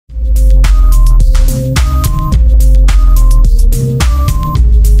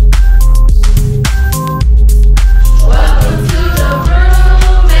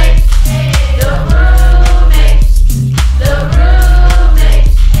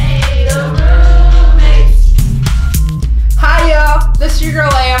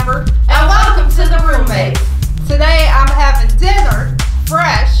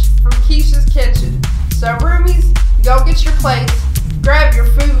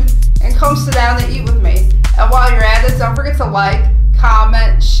down to eat with me. And while you're at it, don't forget to like,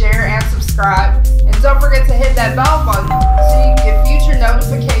 comment, share, and subscribe. And don't forget to hit that bell button so you can get future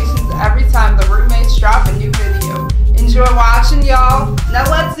notifications every time the roommates drop a new video. Enjoy watching, y'all. Now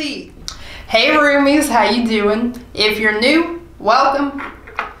let's eat. Hey roomies, how you doing? If you're new, welcome.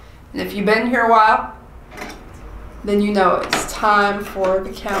 And if you've been here a while, then you know it's time for the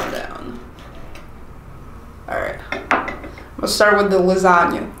countdown. Alright, I'm gonna start with the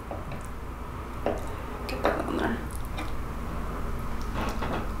lasagna. Get that on there.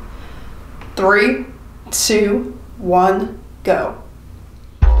 3, 2, 1, go.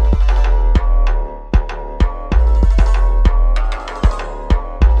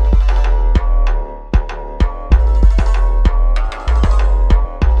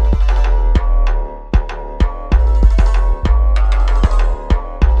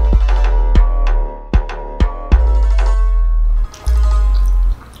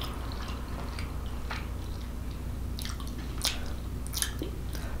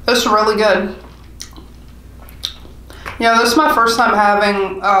 This is really good. You know, this is my first time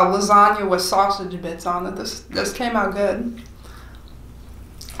having lasagna with sausage bits on it. This came out good.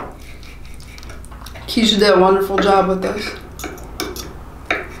 Keisha did a wonderful job with this.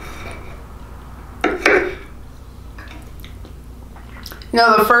 You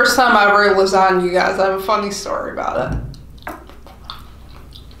know, the first time I ever ate lasagna, you guys, I have a funny story about it.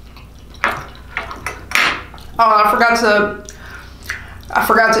 Oh, I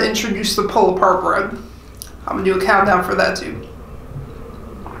forgot to introduce the pull apart bread. I'm gonna do a countdown for that too.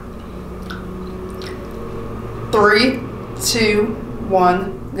 3, 2,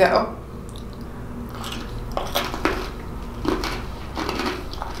 1, go.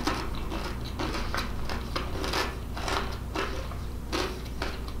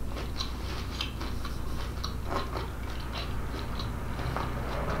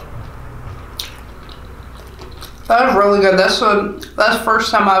 That was really good. That's the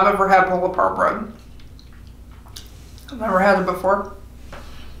first time I've ever had pull apart bread. I've never had it before.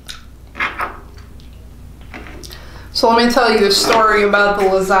 So let me tell you a story about the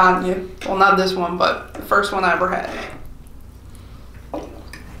lasagna. Well, not this one, but the first one I ever had.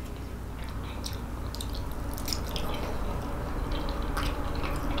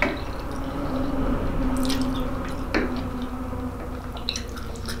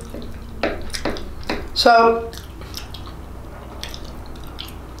 So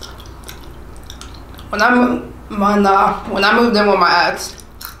when I moved in with my ex,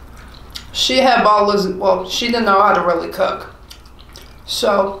 she had bought well, she didn't know how to really cook.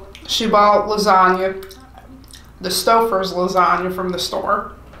 So she bought lasagna, the Stouffer's lasagna from the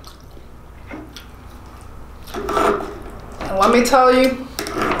store. And let me tell you,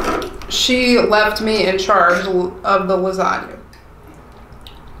 she left me in charge of the lasagna.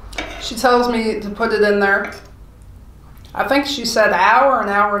 She tells me to put it in there. I think she said an hour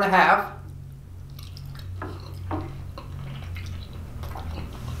and a half.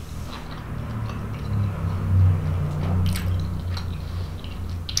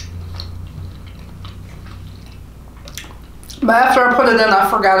 But after I put it in, I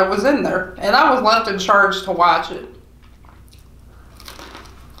forgot it was in there. And I was left in charge to watch it.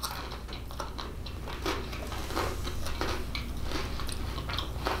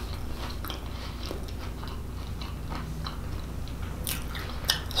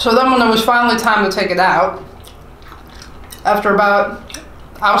 So then when it was finally time to take it out, after about,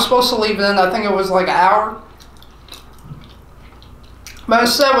 I was supposed to leave it in, I think it was like an hour. But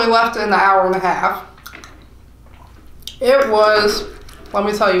instead we left it in an hour and a half. It was, let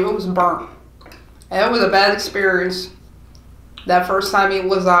me tell you, it was burnt. And it was a bad experience. That first time eating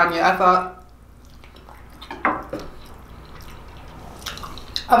lasagna, I thought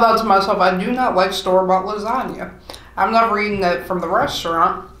to myself, I do not like store-bought lasagna. I'm never eating it from the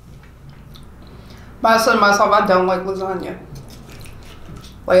restaurant. But I said to myself, I don't like lasagna.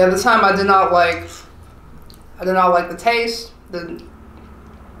 Like at the time, I did not like the taste. I did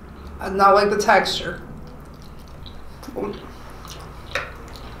not like the texture.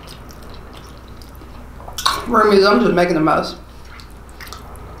 Roomies, I'm just making a mess.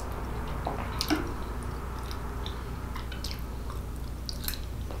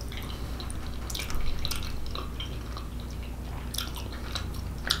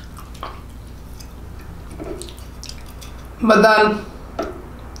 But then,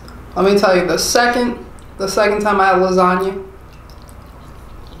 let me tell you, the second time I had lasagna,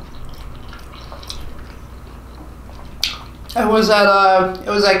 it was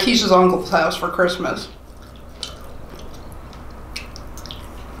at Keisha's uncle's house for Christmas.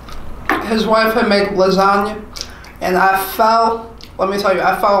 His wife had made lasagna, and let me tell you,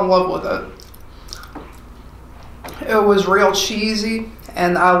 I fell in love with it. It was real cheesy,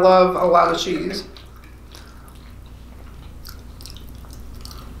 and I love a lot of cheese.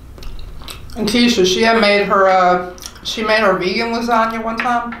 And Keisha, she made her vegan lasagna one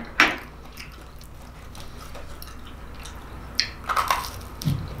time.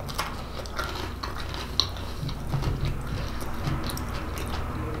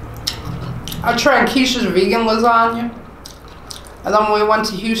 I tried Keisha's vegan lasagna, and then when we went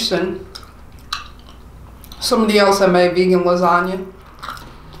to Houston, somebody else had made vegan lasagna.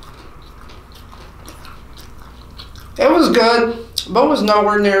 It was good, but it was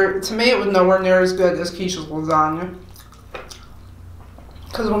nowhere near, to me it was nowhere near as good as Keisha's lasagna.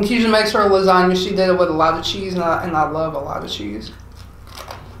 Because when Keisha makes her lasagna, she did it with a lot of cheese, and I love a lot of cheese.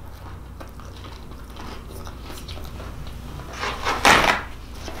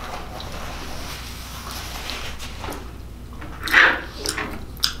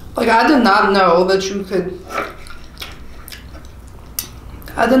 Like, I did not know that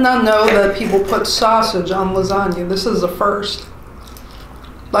I did not know that people put sausage on lasagna. This is the first.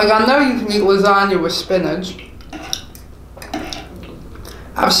 Like, I know you can eat lasagna with spinach.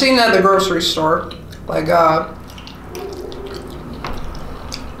 I've seen that at the grocery store. Like,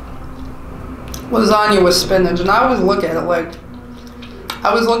 lasagna with spinach. And I always look at it like,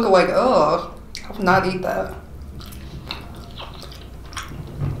 ugh, I would not eat that.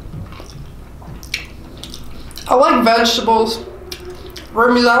 I like vegetables.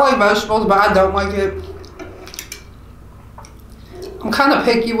 Roomies, I like vegetables, but I don't like it. I'm kind of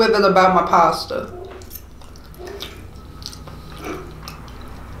picky with it about my pasta.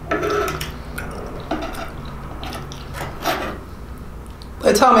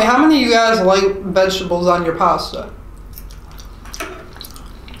 They tell me, how many of you guys like vegetables on your pasta?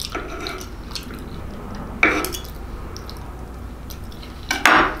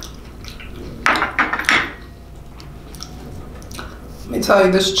 Let me tell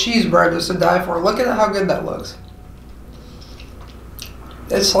you, this cheese bread is to die for. Look at how good that looks.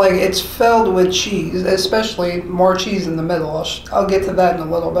 It's like, it's filled with cheese, especially more cheese in the middle. I'll get to that in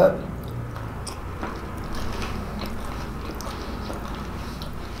a little bit.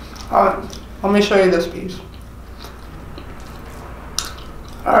 Alright, let me show you this piece.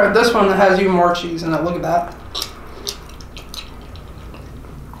 Alright, this one has even more cheese in it. Look at that.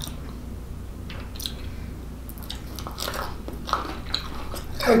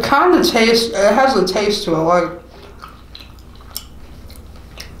 It kind of tastes, it has a taste to it, like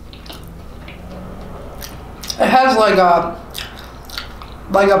it has like a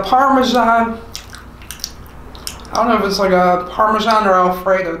Parmesan. I don't know if it's like a Parmesan or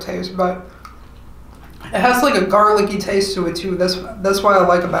Alfredo taste, but it has like a garlicky taste to it too. That's what I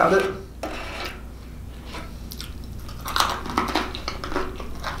like about it.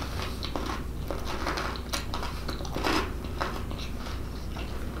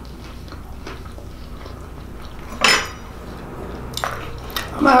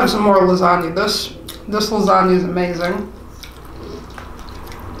 I'm gonna have some more lasagna. This lasagna is amazing.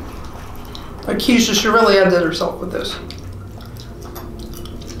 But Keisha, she really outdid herself with this.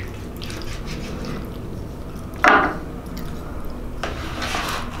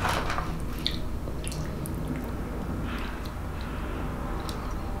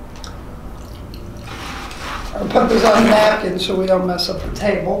 I'll put this on a napkin so we don't mess up the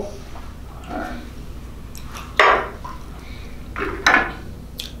table.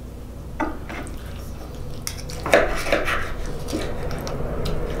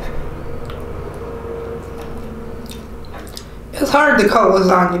 It's hard to cut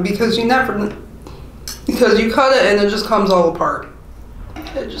lasagna because you cut it and it just comes all apart.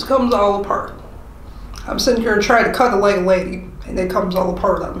 It just comes all apart. I'm sitting here and trying to cut it like a lady and it comes all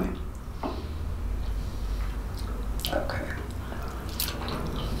apart on me. Okay.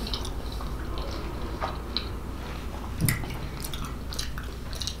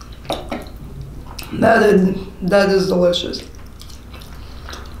 That is delicious.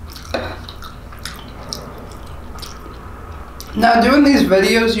 Now, doing these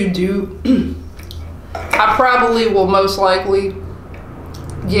videos, I probably will most likely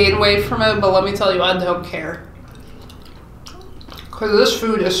gain weight from it, but let me tell you, I don't care. Because this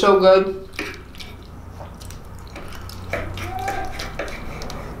food is so good.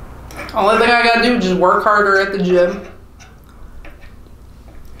 Only thing I gotta do is just work harder at the gym.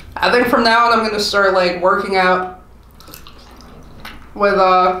 I think from now on, I'm going to start like working out with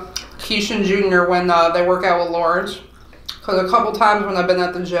Keisha Jr. when they work out with Lawrence. Because a couple times when I've been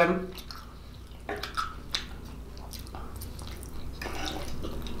at the gym,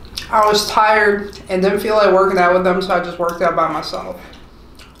 I was tired and didn't feel like working out with them, so I just worked out by myself.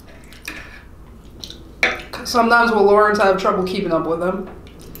 Because Sometimes with Lawrence, I have trouble keeping up with him.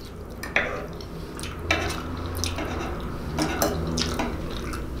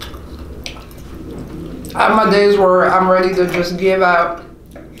 I have my days where I'm ready to just give out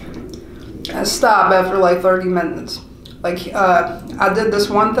and stop after like 30 minutes. Like, I did this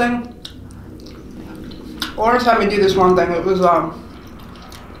one thing. Lawrence had me do this one thing. It was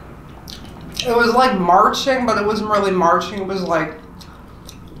like marching, but it wasn't really marching. It was like,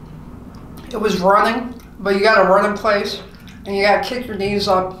 it was running, but you gotta run in place, and you gotta kick your knees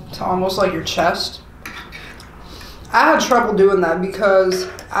up to almost like your chest. I had trouble doing that because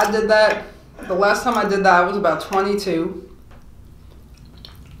I did that, the last time I did that I was about 22.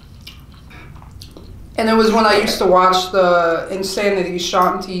 And it was when I used to watch the Insanity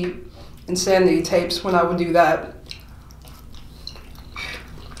tapes when I would do that.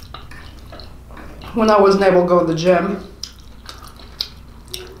 When I wasn't able to go to the gym.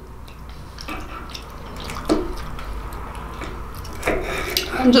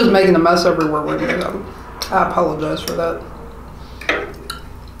 I'm just making a mess everywhere with it. I apologize for that.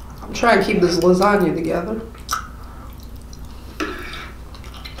 I'm trying to keep this lasagna together.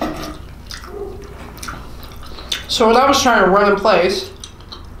 So when I was trying to run in place,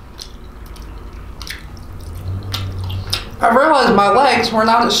 I realized my legs were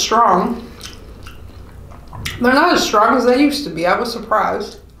not as strong. They're not as strong as they used to be. I was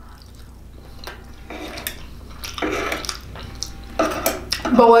surprised.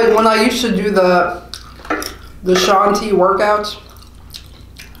 But like when I used to do the Shanti workouts,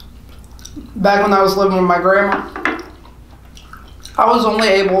 back when I was living with my grandma, I was only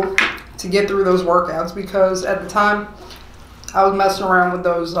able to get through those workouts because at the time I was messing around with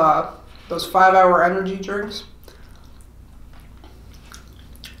those 5-hour energy drinks.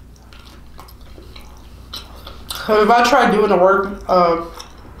 So if I tried doing a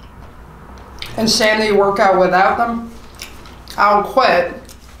insanity workout without them, I'll quit.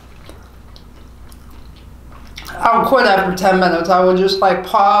 I would quit after 10 minutes. I would just like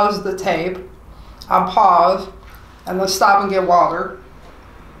pause the tape. I'll pause and then stop and get water.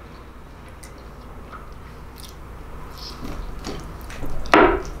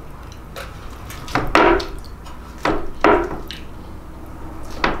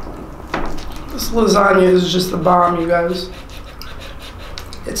 This lasagna is just the bomb, you guys.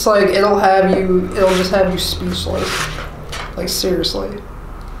 It's like it'll just have you speechless. Like seriously.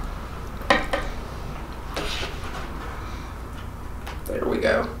 There we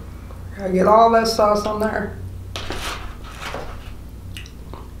go. Gotta get all that sauce on there.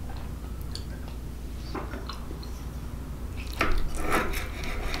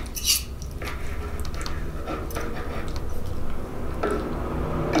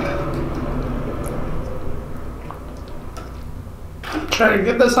 Try to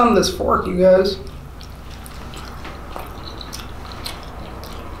get this on this fork, you guys.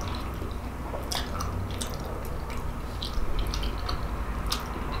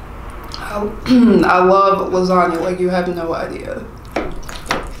 I love lasagna like you have no idea.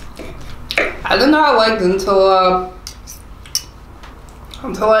 I didn't know I liked it until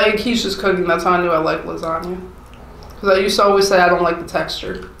I ate Keisha's cooking. That's how I knew I liked lasagna. Because I used to always say I don't like the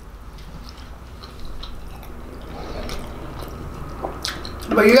texture.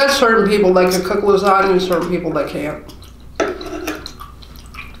 But you got certain people that can cook lasagna and certain people that can't.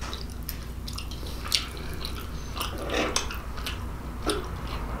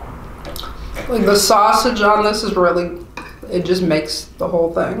 Like the sausage on this is really, it just makes the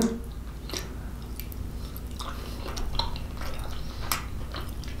whole thing.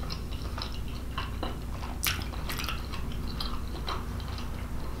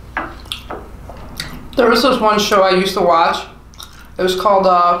 There was this one show I used to watch. It was called,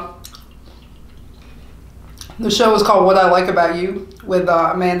 the show was called What I Like About You with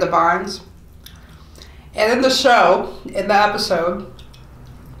Amanda Bynes. And in the show, in the episode,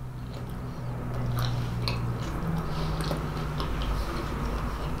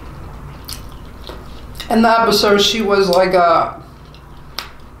 she was like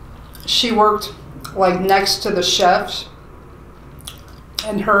she worked like next to the chefs,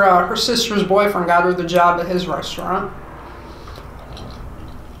 and her sister's boyfriend got her the job at his restaurant.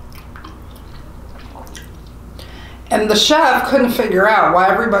 And the chef couldn't figure out why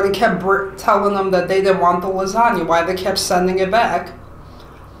everybody kept telling them that they didn't want the lasagna, why they kept sending it back.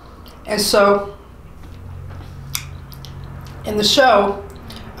 And so, in the show,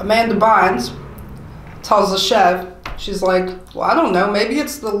 Amanda Bynes tells the chef, she's like, well, I don't know, maybe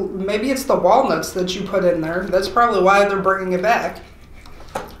it's the walnuts that you put in there. That's probably why they're bringing it back.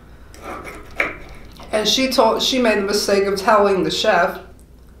 And she made the mistake of telling the chef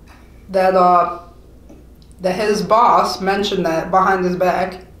that that his boss mentioned that behind his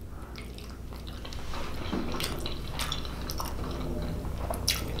back.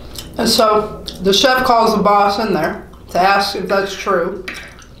 And so the chef calls the boss in there to ask if that's true.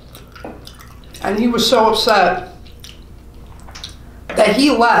 And he was so upset that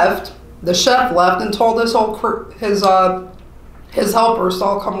he left, the chef left, and told his whole crew, his helpers to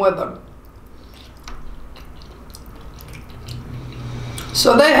all come with him.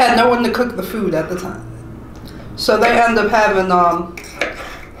 So they had no one to cook the food at the time. So they end up having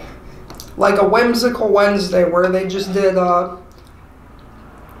like a whimsical Wednesday where they just did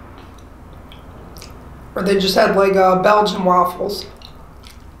had like Belgian waffles.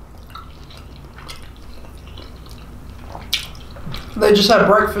 They just had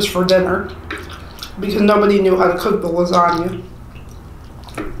breakfast for dinner because nobody knew how to cook the lasagna.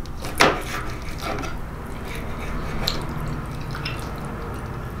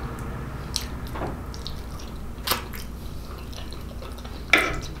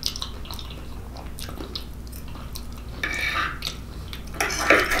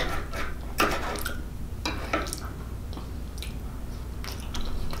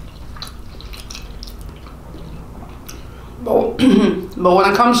 But when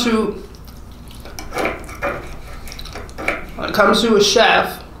it comes to a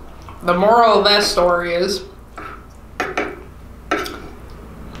chef, the moral of that story is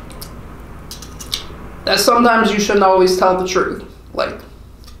that sometimes you shouldn't always tell the truth. Like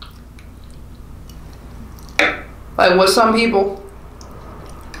with some people,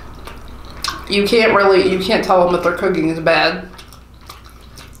 you can't tell them that their cooking is bad.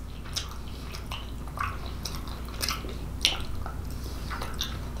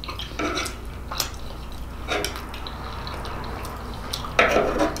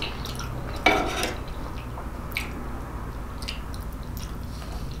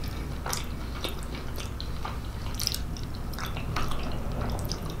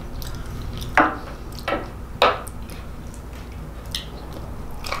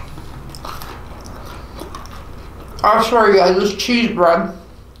 I swear you guys, this cheese bread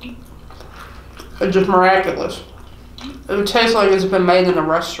is just miraculous. It would taste like it's been made in a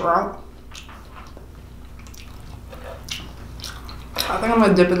restaurant. I think I'm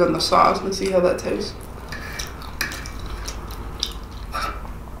gonna dip it in the sauce and see how that tastes.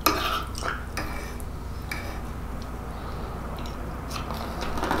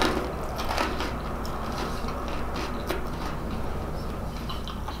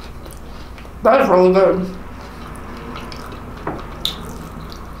 That's really good.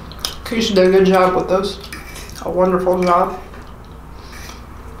 Keisha did a good job with this. A wonderful job.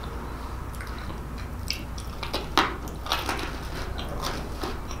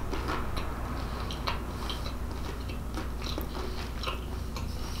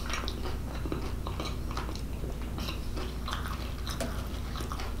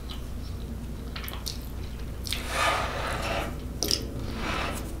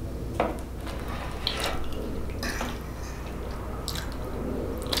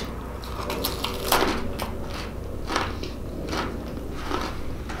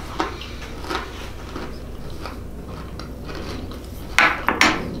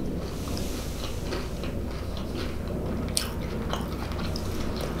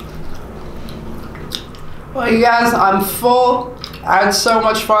 Well, you guys, I'm full. I had so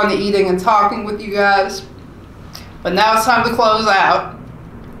much fun eating and talking with you guys. But now it's time to close out.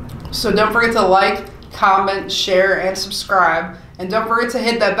 So don't forget to like, comment, share, and subscribe. And don't forget to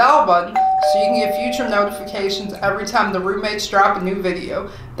hit that bell button so you can get future notifications every time the roommates drop a new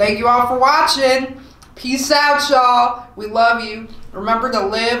video. Thank you all for watching. Peace out, y'all. We love you. Remember to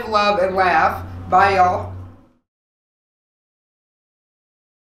live, love, and laugh. Bye, y'all.